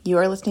You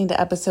are listening to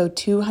episode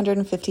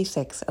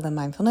 256 of the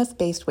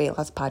Mindfulness-Based Weight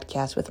Loss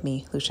Podcast with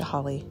me, Lucia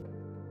Hawley.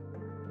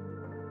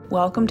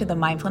 Welcome to the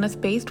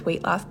Mindfulness-Based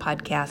Weight Loss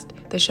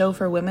Podcast, the show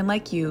for women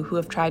like you who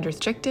have tried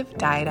restrictive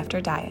diet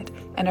after diet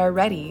and are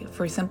ready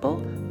for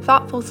simple,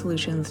 thoughtful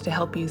solutions to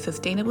help you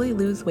sustainably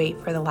lose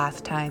weight for the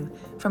last time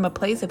from a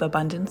place of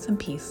abundance and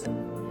peace.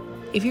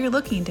 If you're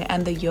looking to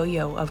end the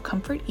yo-yo of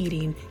comfort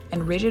eating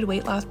and rigid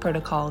weight loss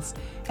protocols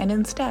and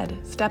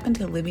instead step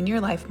into living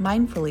your life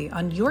mindfully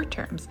on your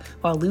terms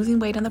while losing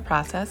weight in the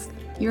process,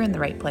 you're in the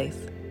right place.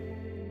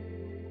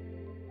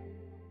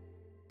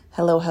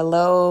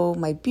 Hello,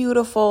 my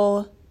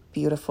beautiful,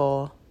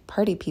 beautiful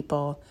party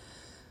people.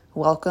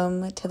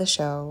 Welcome to the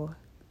show.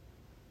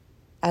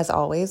 As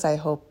always, I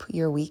hope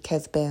your week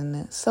has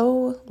been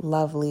so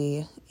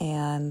lovely,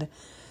 and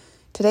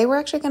today we're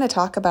actually going to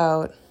talk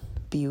about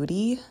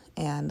beauty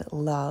and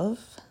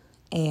love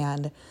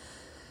and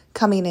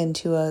coming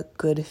into a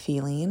good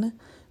feeling.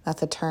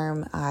 That's a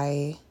term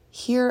I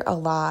hear a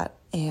lot,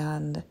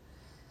 and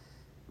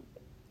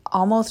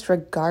almost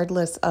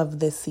regardless of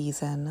the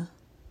season,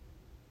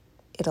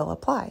 it'll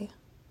apply.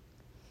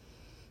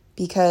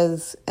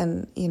 Because,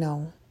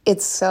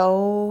 it's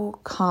so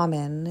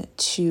common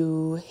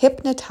to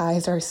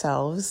hypnotize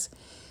ourselves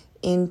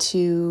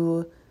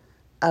into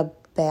a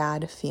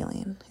bad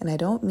feeling. And I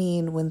don't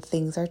mean when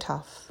things are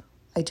tough.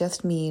 I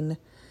just mean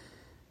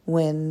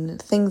when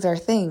things are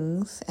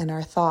things and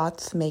our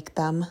thoughts make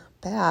them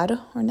bad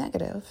or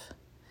negative.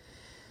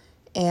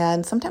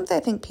 And sometimes I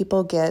think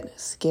people get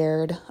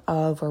scared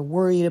of or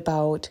worried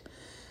about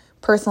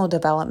personal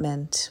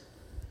development,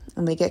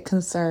 and they get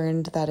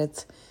concerned that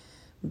it's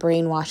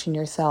brainwashing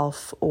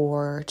yourself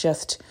or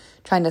just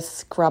trying to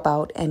scrub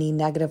out any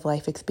negative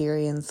life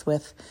experience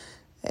with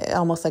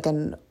almost like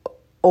an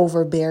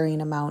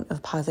overbearing amount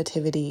of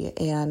positivity.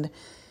 And,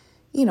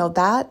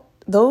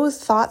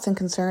 those thoughts and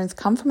concerns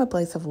come from a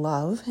place of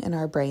love in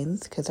our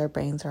brains, because our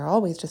brains are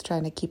always just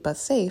trying to keep us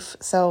safe.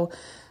 So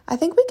I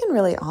think we can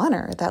really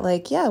honor that, we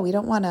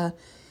don't want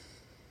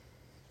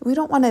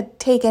to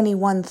take any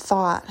one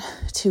thought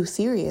too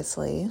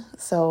seriously.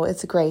 So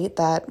it's great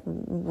that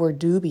we're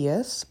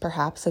dubious,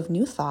 perhaps, of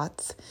new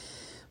thoughts,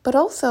 but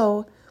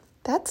also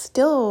that's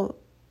still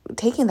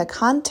taking the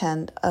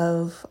content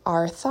of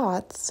our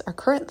thoughts, our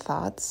current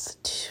thoughts,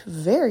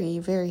 very,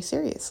 very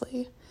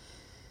seriously.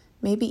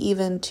 Maybe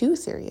even too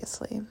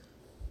seriously.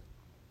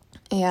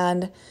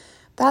 And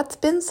that's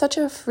been such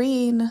a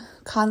freeing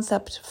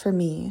concept for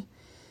me.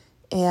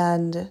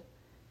 And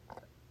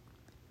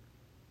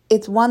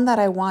it's one that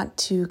I want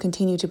to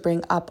continue to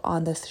bring up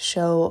on this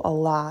show a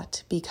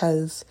lot,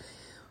 because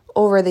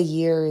over the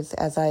years,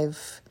 as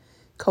I've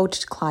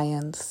coached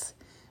clients,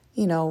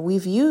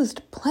 we've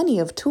used plenty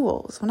of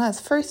tools. When I was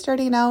first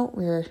starting out,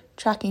 we were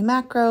tracking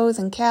macros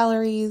and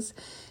calories,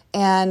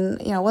 and,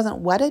 wasn't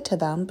wedded to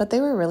them, but they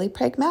were really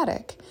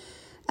pragmatic.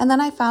 And then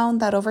I found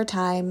that over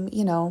time,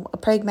 a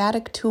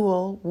pragmatic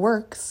tool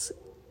works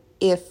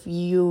if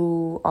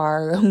you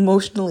are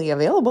emotionally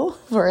available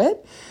for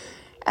it.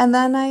 And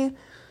then I,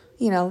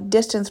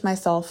 distanced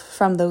myself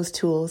from those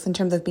tools in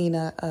terms of being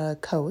a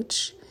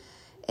coach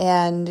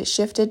and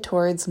shifted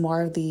towards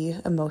more of the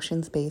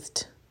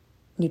emotions-based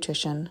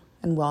nutrition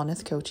and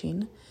wellness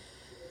coaching,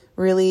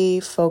 really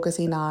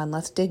focusing on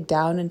let's dig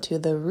down into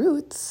the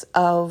roots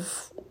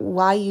of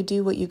why you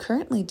do what you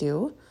currently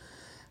do.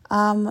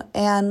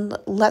 And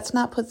let's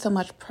not put so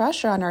much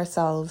pressure on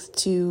ourselves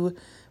to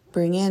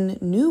bring in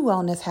new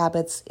wellness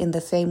habits in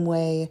the same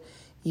way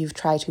you've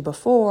tried to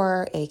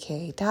before,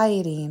 aka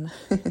dieting.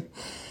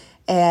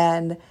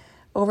 And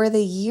over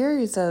the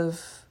years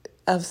of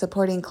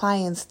supporting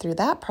clients through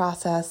that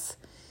process,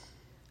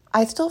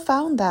 I still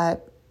found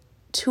that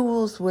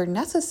tools were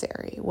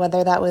necessary,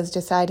 whether that was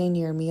deciding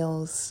your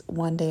meals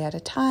one day at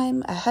a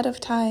time, ahead of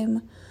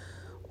time,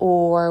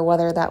 or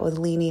whether that was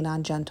leaning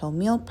on gentle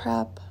meal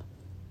prep,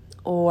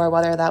 or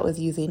whether that was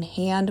using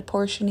hand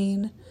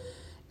portioning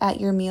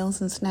at your meals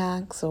and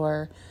snacks,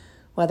 or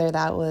whether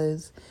that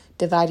was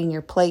dividing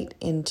your plate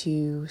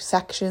into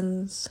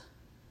sections,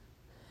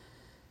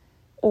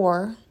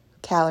 or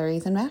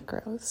calories and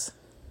macros.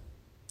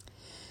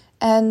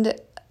 And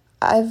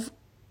I've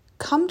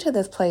come to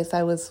this place.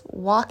 I was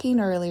walking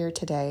earlier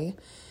today,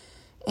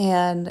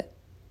 and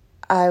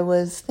I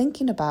was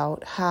thinking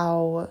about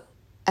how,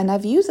 and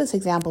I've used this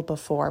example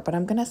before, but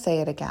I'm going to say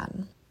it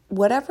again.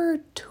 Whatever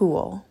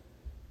tool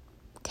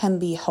can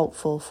be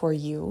helpful for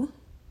you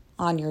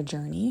on your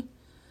journey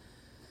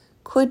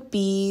could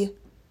be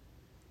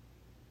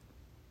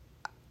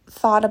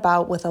thought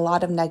about with a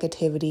lot of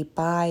negativity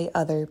by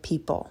other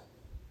people.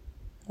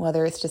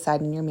 Whether it's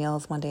deciding your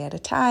meals one day at a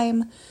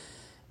time,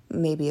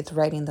 maybe it's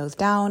writing those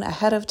down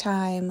ahead of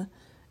time,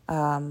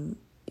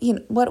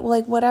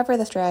 whatever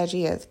the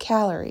strategy is,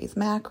 calories,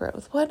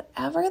 macros,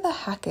 whatever the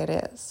heck it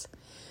is.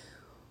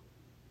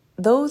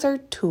 Those are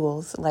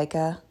tools, like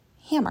a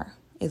hammer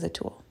is a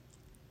tool.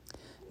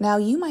 Now,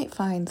 you might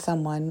find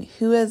someone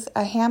who is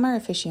a hammer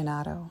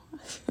aficionado.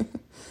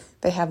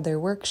 They have their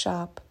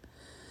workshop.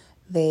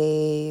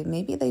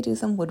 Maybe they do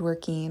some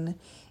woodworking,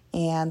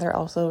 and they're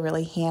also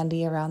really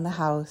handy around the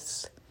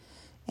house.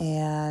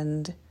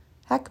 And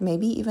heck,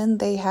 maybe even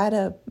they had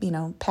a,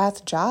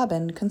 past job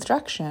in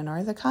construction or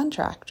as a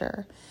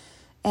contractor.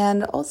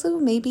 And also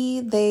maybe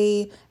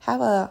they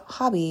have a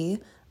hobby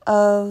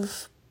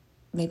of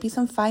maybe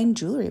some fine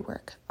jewelry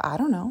work. I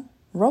don't know.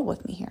 Roll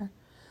with me here.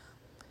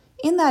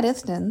 In that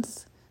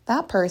instance,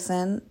 that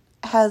person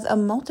has a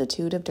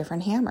multitude of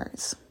different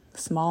hammers.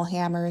 Small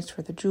hammers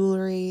for the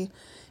jewelry,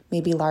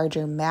 maybe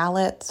larger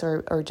mallets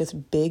or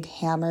just big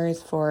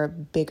hammers for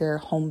bigger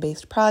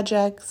home-based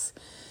projects,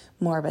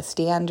 more of a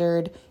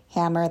standard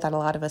hammer that a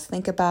lot of us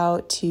think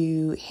about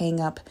to hang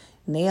up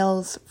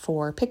nails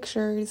for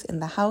pictures in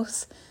the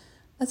house.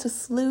 That's a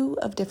slew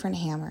of different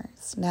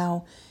hammers.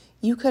 Now,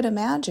 you could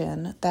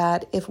imagine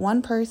that if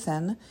one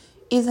person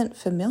isn't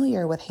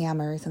familiar with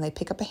hammers and they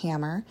pick up a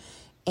hammer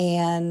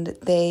and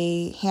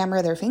they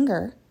hammer their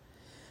finger,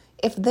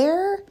 if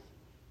they're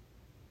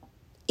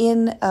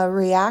in a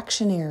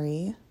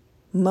reactionary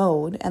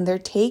mode and they're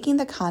taking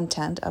the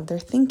content of their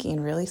thinking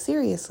really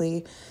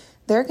seriously,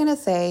 they're going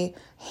to say,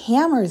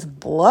 hammers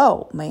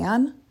blow,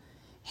 man.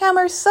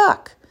 Hammers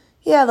suck.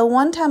 Yeah, the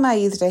one time I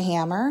used a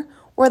hammer,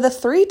 or the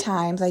 3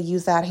 times I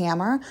used that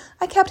hammer,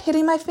 I kept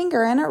hitting my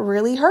finger and it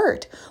really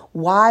hurt.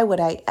 Why would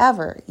I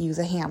ever use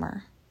a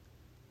hammer?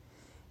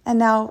 And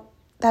now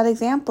that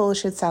example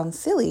should sound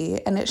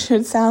silly and it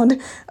should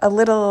sound a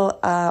little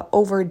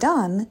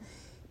overdone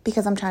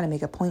because I'm trying to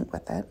make a point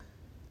with it.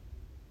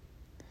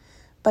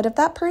 But if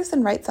that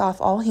person writes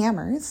off all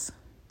hammers,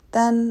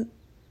 then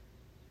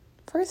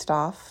first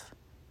off,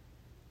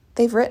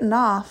 they've written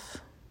off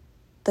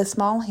the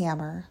small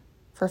hammer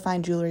for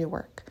fine jewelry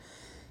work.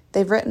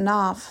 They've written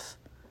off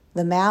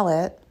the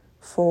mallet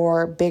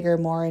for bigger,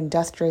 more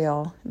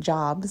industrial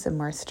jobs and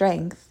more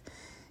strength.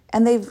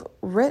 And they've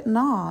written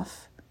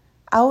off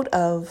out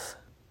of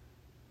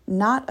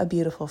not a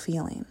beautiful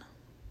feeling.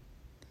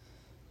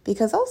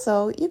 Because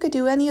also, you could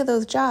do any of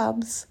those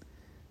jobs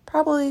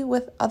probably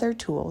with other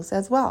tools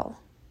as well.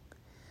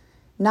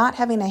 Not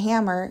having a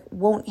hammer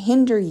won't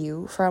hinder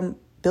you from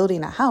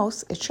building a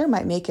house. It sure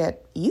might make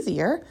it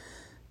easier,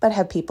 but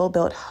have people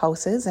built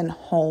houses and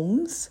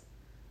homes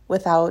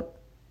without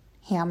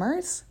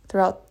hammers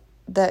throughout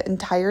the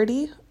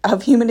entirety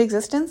of human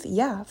existence?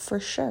 Yeah, for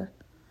sure.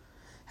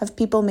 Have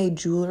people made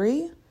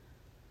jewelry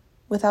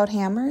without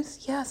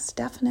hammers? Yes,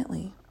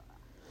 definitely.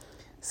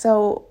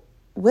 So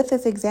with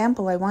this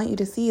example, I want you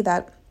to see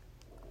that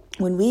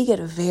when we get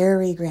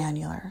very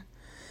granular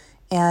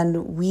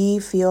and we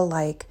feel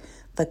like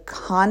the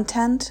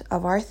content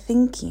of our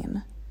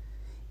thinking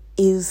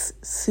is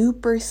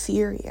super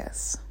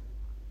serious,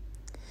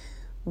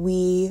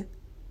 we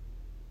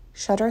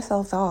shut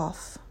ourselves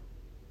off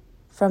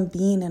from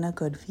being in a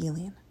good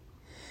feeling.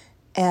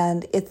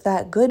 And it's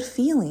that good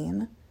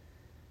feeling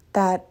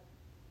that,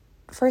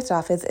 first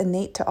off, is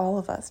innate to all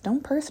of us.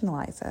 Don't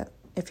personalize it.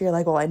 If you're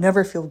like, well, I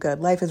never feel good,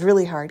 life is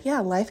really hard. Yeah,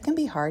 life can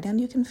be hard and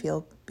you can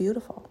feel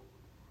beautiful.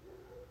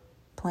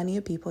 Plenty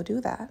of people do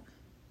that.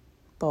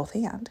 Both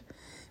and.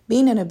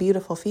 Being in a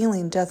beautiful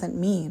feeling doesn't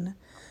mean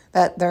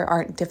that there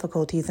aren't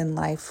difficulties in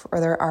life or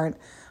there aren't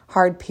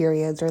hard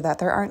periods or that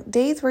there aren't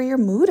days where your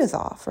mood is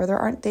off or there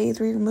aren't days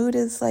where your mood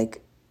is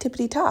like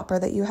tippity top or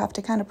that you have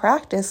to kind of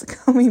practice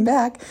coming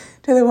back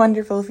to the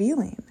wonderful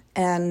feeling.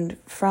 And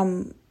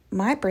from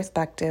my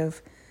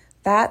perspective,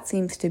 that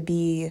seems to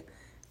be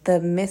the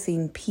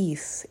missing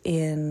piece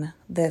in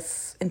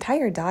this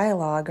entire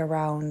dialogue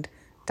around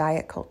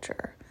diet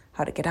culture,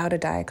 how to get out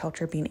of diet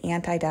culture, being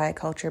anti-diet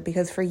culture,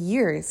 because for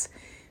years,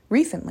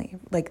 recently,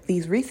 like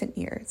these recent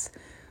years,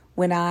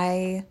 when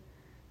I,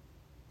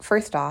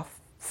 first off,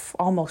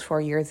 almost 4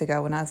 years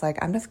ago, when I was like,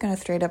 I'm just going to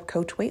straight up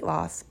coach weight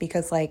loss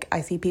because like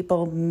I see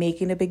people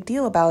making a big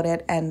deal about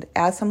it. And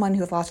as someone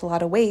who's lost a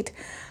lot of weight,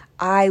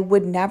 I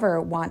would never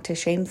want to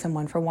shame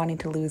someone for wanting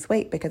to lose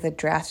weight because it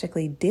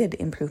drastically did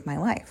improve my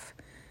life.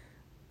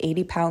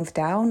 80 pounds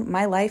down,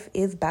 my life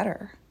is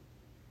better.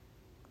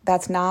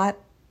 That's not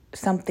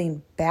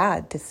something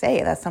bad to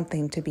say. That's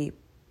something to be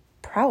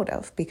proud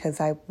of because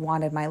I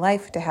wanted my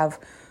life to have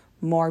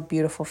more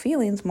beautiful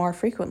feelings more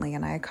frequently,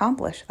 and I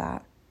accomplished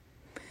that.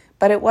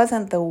 But it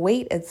wasn't the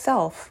weight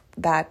itself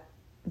that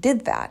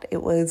did that.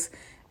 It was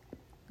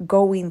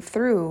going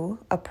through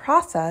a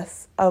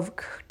process of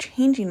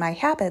changing my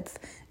habits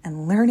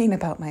and learning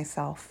about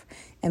myself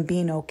and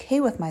being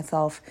okay with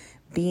myself,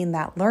 being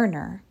that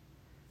learner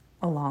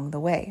along the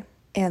way.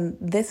 And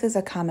this is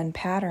a common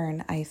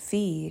pattern I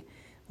see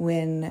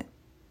when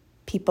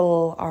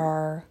people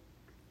are,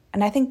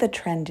 and I think the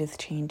trend is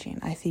changing.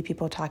 I see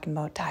people talking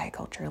about diet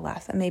culture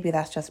less, and maybe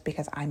that's just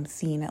because I'm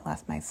seeing it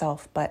less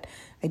myself, but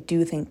I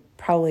do think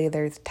probably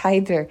there's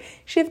tides are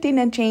shifting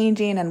and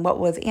changing, and what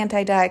was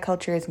anti-diet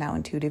culture is now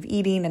intuitive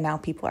eating, and now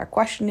people are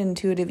questioning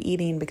intuitive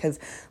eating because,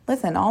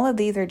 listen, all of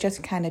these are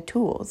just kind of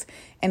tools.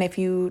 And if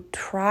you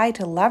try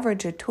to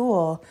leverage a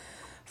tool,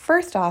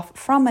 first off,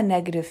 from a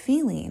negative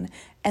feeling,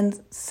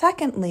 and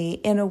secondly,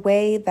 in a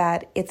way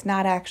that it's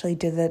not actually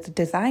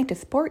designed to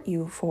support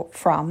you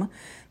from,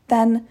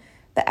 then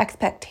the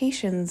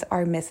expectations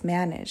are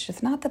mismanaged.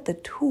 It's not that the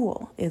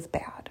tool is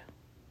bad.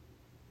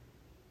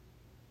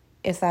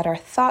 It's that our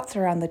thoughts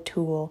around the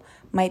tool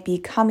might be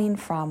coming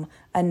from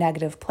a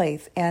negative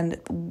place. And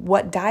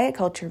what diet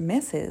culture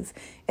misses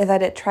is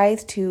that it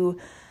tries to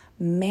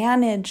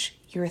manage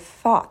your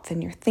thoughts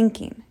and your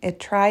thinking.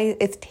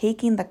 It's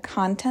taking the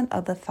content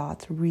of the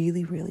thoughts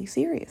really, really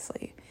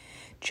seriously.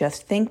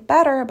 Just think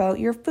better about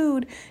your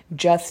food.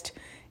 Just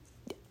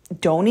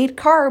don't eat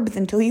carbs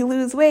until you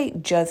lose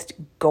weight. Just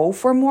go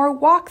for more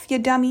walks, you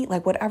dummy.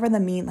 Whatever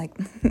the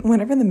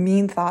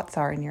mean thoughts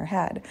are in your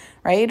head,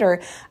 right? Or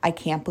I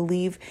can't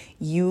believe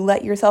you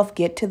let yourself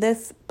get to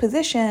this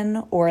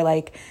position, or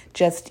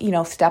just,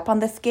 step on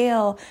the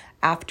scale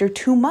after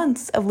 2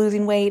 months of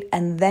losing weight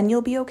and then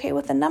you'll be okay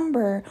with the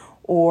number,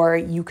 or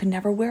you can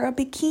never wear a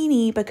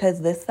bikini because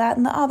this, that,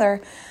 and the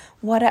other.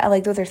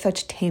 Those are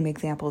such tame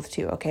examples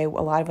too, okay? A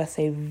lot of us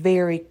say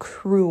very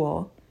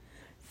cruel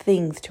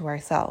things to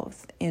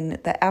ourselves in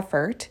the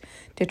effort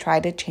to try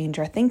to change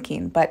our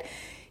thinking. But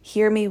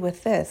hear me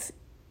with this.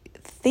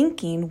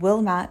 Thinking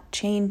will not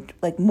change,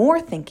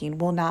 more thinking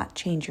will not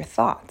change your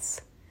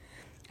thoughts.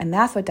 And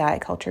that's what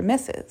diet culture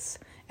misses.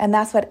 And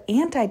that's what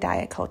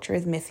anti-diet culture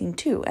is missing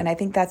too. And I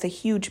think that's a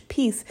huge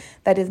piece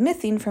that is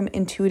missing from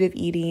intuitive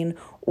eating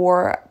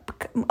or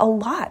a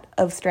lot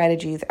of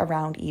strategies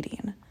around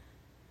eating.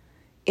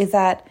 Is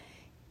that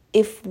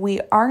if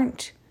we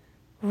aren't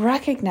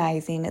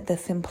recognizing the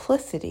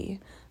simplicity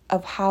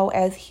of how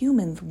as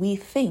humans we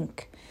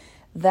think,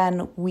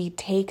 then we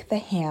take the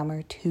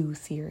hammer too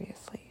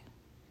seriously.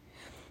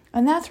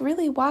 And that's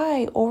really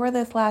why over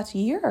this last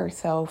year or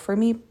so, for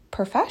me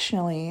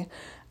professionally,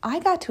 I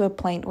got to a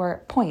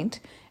point,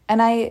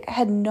 and I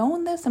had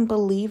known this and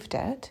believed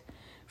it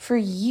for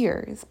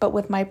years. But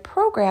with my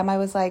program, I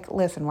was like,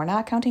 listen, we're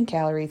not counting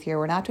calories here.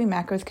 We're not doing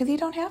macros because you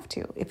don't have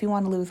to. If you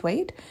want to lose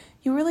weight,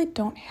 you really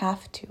don't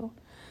have to.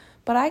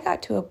 But I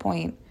got to a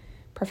point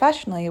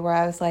professionally where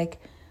I was like,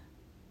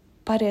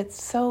 but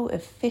it's so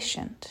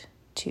efficient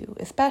too,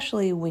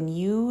 especially when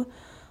you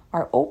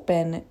are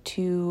open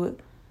to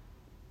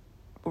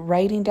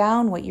writing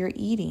down what you're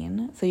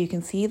eating so you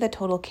can see the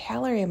total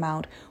calorie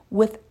amount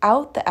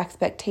without the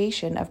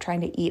expectation of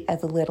trying to eat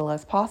as little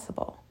as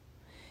possible.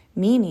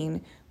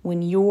 Meaning,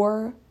 when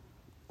you're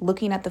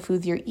looking at the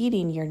foods you're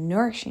eating, you're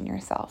nourishing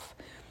yourself.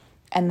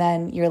 And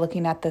then you're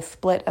looking at the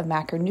split of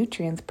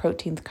macronutrients,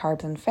 proteins,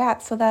 carbs, and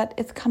fats so that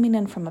it's coming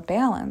in from a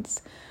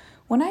balance.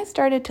 When I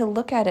started to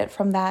look at it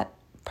from that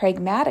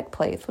pragmatic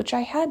place, which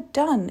I had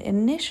done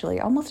initially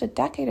almost a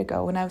decade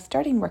ago when I was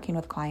starting working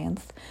with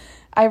clients,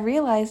 I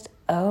realized,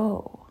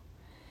 oh,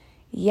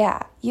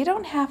 yeah, you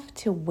don't have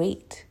to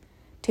wait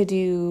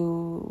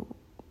to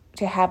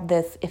have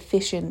this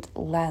efficient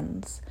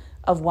lens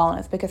of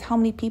wellness, because how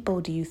many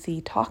people do you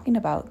see talking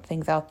about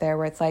things out there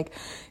where it's like,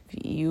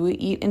 if you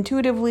eat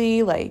intuitively,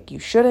 you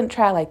shouldn't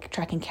try,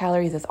 tracking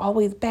calories is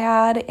always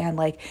bad, and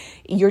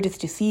you're just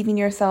deceiving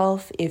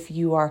yourself if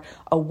you are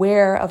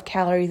aware of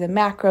calories and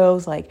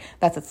macros,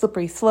 that's a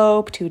slippery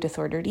slope to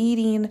disordered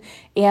eating.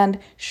 And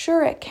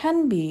sure, it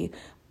can be,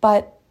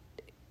 but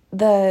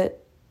the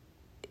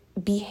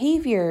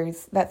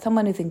behaviors that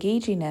someone is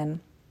engaging in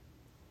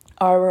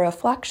are a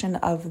reflection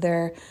of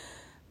their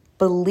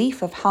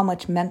belief of how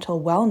much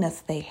mental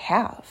wellness they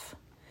have.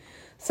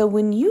 So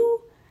when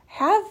you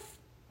have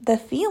the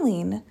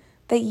feeling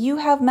that you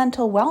have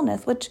mental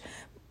wellness, which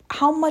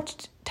how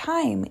much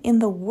time in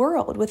the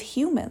world with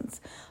humans,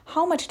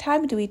 how much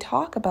time do we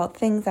talk about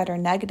things that are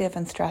negative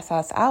and stress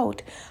us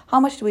out? How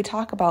much do we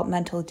talk about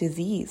mental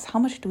disease? How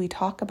much do we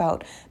talk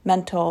about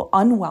mental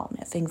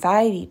unwellness,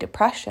 anxiety,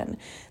 depression?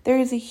 There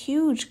is a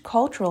huge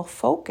cultural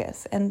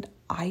focus, and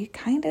I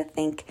kind of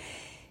think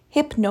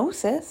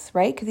hypnosis,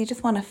 right? Because you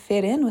just want to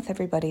fit in with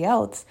everybody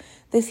else.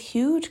 This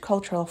huge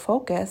cultural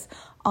focus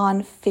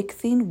on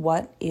fixing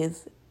what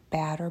is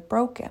bad or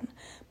broken.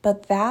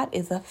 But that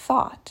is a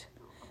thought,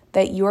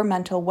 that your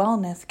mental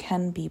wellness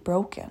can be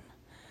broken,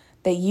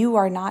 that you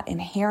are not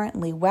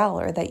inherently well,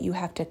 or that you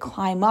have to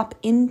climb up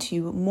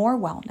into more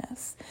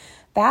wellness.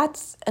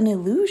 That's an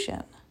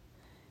illusion.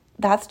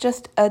 That's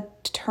just a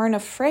turn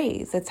of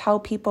phrase. It's how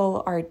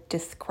people are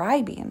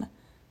describing.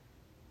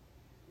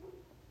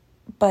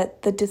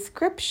 But the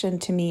description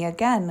to me,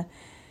 again,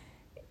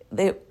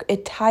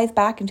 it ties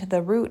back into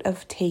the root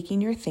of taking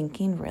your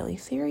thinking really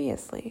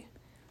seriously.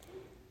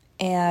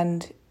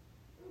 And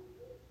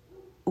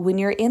when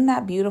you're in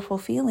that beautiful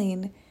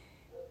feeling,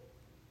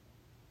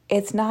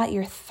 it's not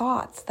your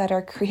thoughts that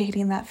are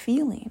creating that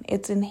feeling.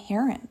 It's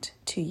inherent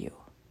to you.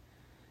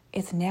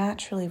 It's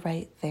naturally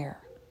right there.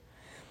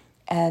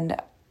 And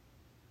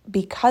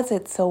because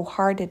it's so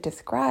hard to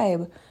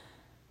describe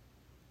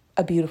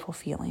a beautiful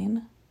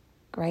feeling,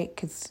 right?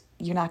 Because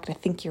you're not going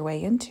to think your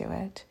way into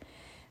it.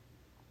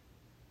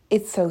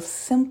 It's so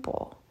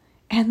simple.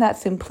 And that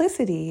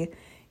simplicity,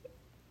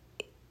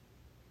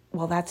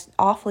 well, that's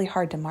awfully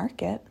hard to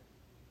market.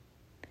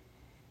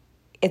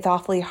 It's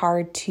awfully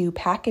hard to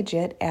package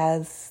it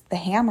as the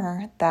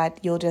hammer that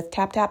you'll just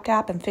tap, tap,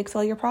 tap and fix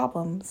all your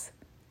problems.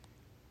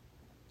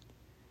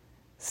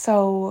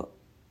 So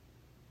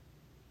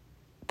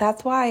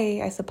that's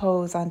why I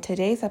suppose on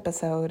today's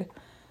episode,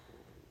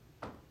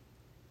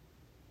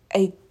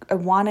 I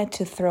wanted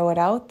to throw it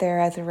out there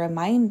as a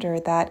reminder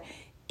that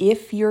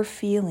if you're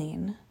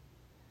feeling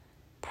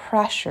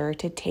pressure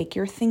to take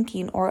your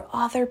thinking or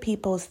other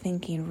people's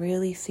thinking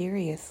really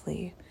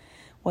seriously,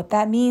 what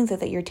that means is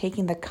that you're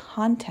taking the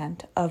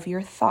content of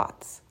your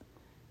thoughts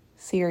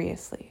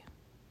seriously.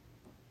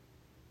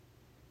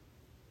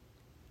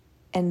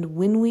 And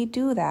when we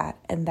do that,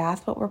 and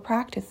that's what we're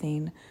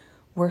practicing,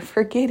 we're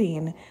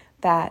forgetting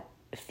that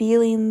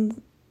feelings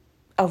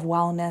of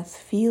wellness,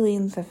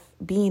 feelings of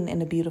being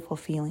in a beautiful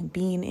feeling,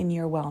 being in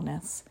your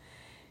wellness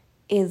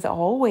is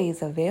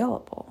always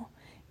available.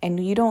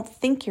 And you don't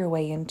think your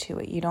way into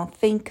it. You don't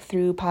think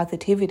through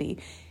positivity.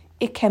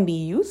 It can be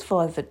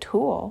useful as a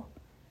tool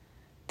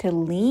to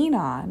lean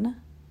on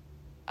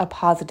a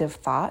positive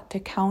thought, to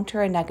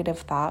counter a negative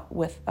thought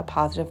with a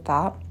positive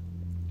thought.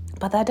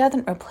 But that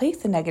doesn't replace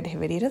the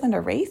negativity. It doesn't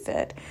erase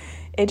it.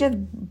 It just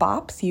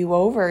bops you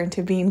over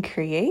into being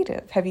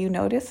creative. Have you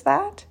noticed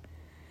that?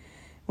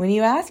 When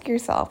you ask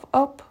yourself,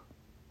 oh,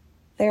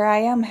 there I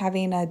am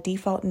having a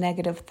default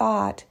negative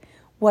thought.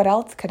 What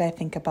else could I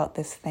think about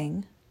this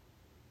thing?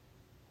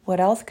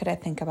 What else could I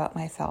think about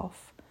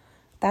myself?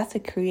 That's a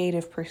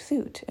creative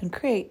pursuit, and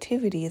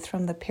creativity is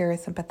from the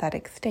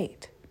parasympathetic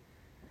state.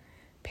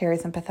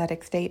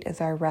 Parasympathetic state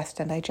is our rest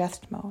and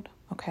digest mode,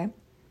 okay?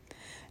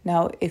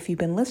 Now, if you've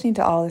been listening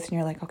to all this and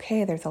you're like,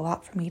 okay, there's a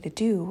lot for me to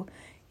do,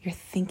 you're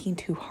thinking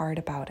too hard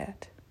about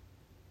it.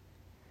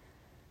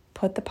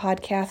 Put the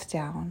podcast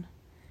down.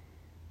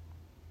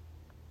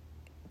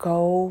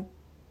 Go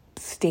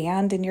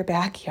stand in your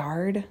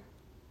backyard.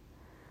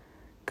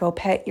 Go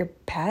pet your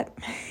pet,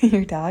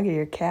 your dog or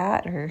your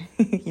cat or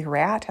your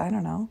rat, I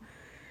don't know.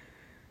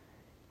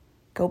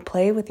 Go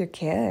play with your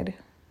kid.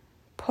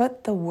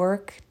 Put the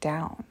work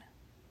down.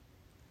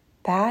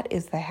 That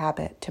is the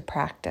habit to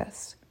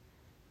practice.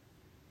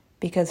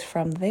 Because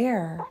from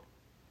there,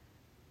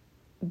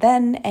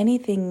 then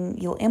anything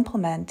you'll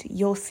implement,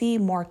 you'll see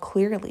more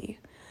clearly.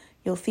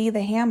 You'll see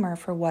the hammer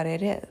for what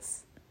it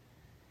is.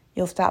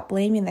 You'll stop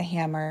blaming the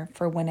hammer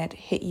for when it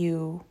hit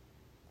you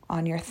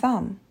on your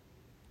thumb,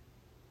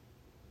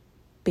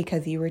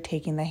 because you were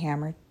taking the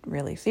hammer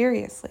really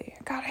seriously.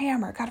 Got a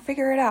hammer, got to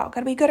figure it out,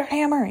 got to be good at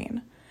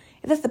hammering.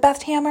 Is this the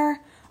best hammer?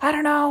 I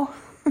don't know.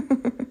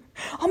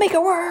 I'll make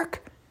it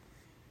work.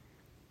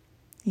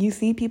 You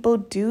see people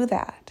do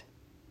that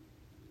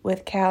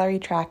with calorie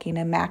tracking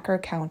and macro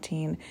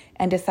counting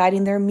and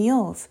deciding their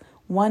meals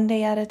one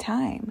day at a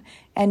time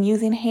and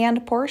using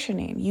hand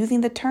portioning, using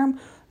the term.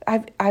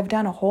 I've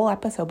done a whole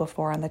episode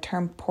before on the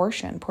term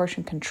portion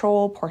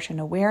control, portion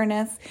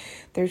awareness.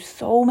 There's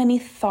so many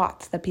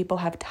thoughts that people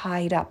have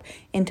tied up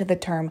into the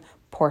term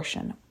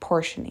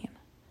portioning.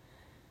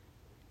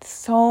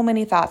 So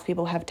many thoughts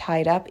people have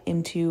tied up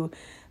into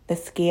the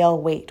scale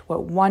weight,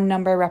 what one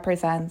number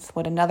represents,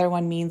 what another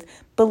one means.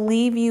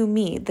 Believe you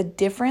me, the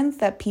difference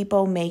that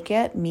people make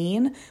it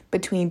mean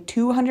between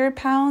 200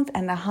 pounds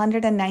and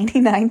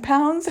 199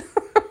 pounds,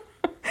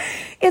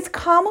 it's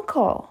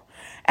comical.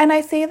 And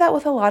I say that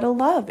with a lot of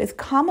love. It's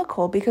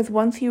comical because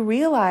once you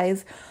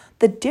realize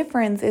the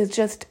difference is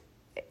just,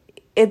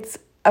 it's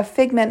a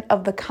figment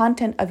of the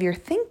content of your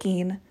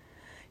thinking,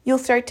 you'll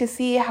start to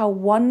see how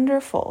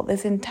wonderful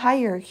this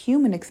entire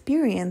human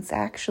experience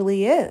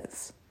actually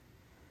is.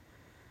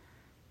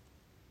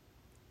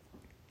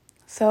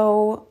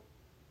 So,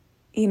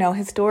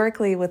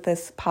 historically with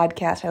this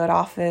podcast, I would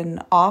often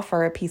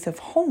offer a piece of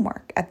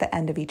homework at the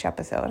end of each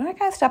episode. And I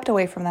kind of stepped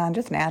away from that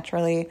just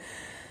naturally.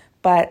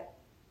 But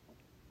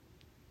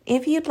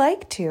if you'd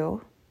like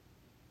to,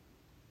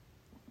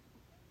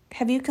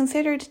 have you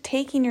considered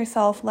taking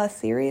yourself less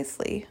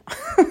seriously?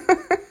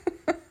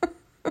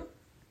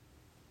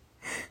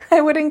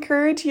 I would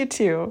encourage you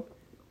to.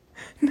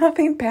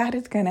 Nothing bad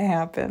is going to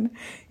happen.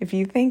 If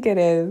you think it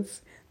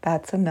is,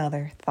 that's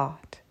another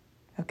thought.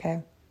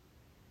 Okay?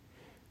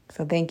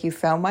 So thank you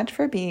so much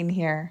for being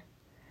here.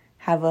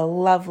 Have a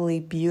lovely,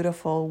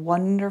 beautiful,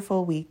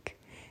 wonderful week.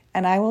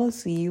 And I will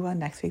see you on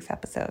next week's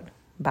episode.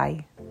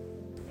 Bye.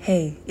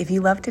 Hey, if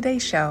you loved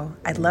today's show,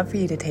 I'd love for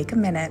you to take a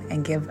minute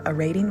and give a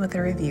rating with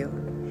a review.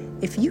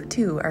 If you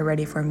too are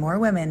ready for more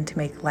women to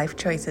make life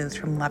choices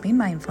from loving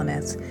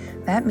mindfulness,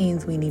 that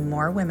means we need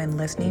more women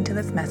listening to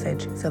this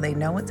message so they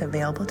know it's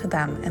available to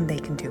them and they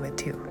can do it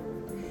too.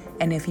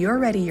 And if you're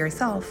ready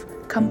yourself,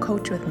 come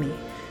coach with me,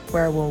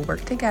 where we'll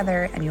work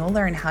together and you'll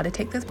learn how to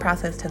take this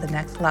process to the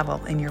next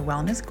level in your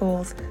wellness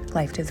goals,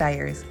 life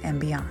desires, and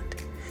beyond.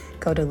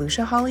 Go to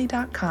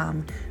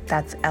LuciaHawley.com,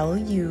 that's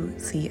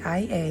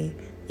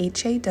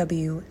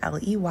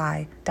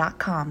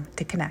LuciaHawley.com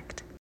to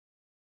connect.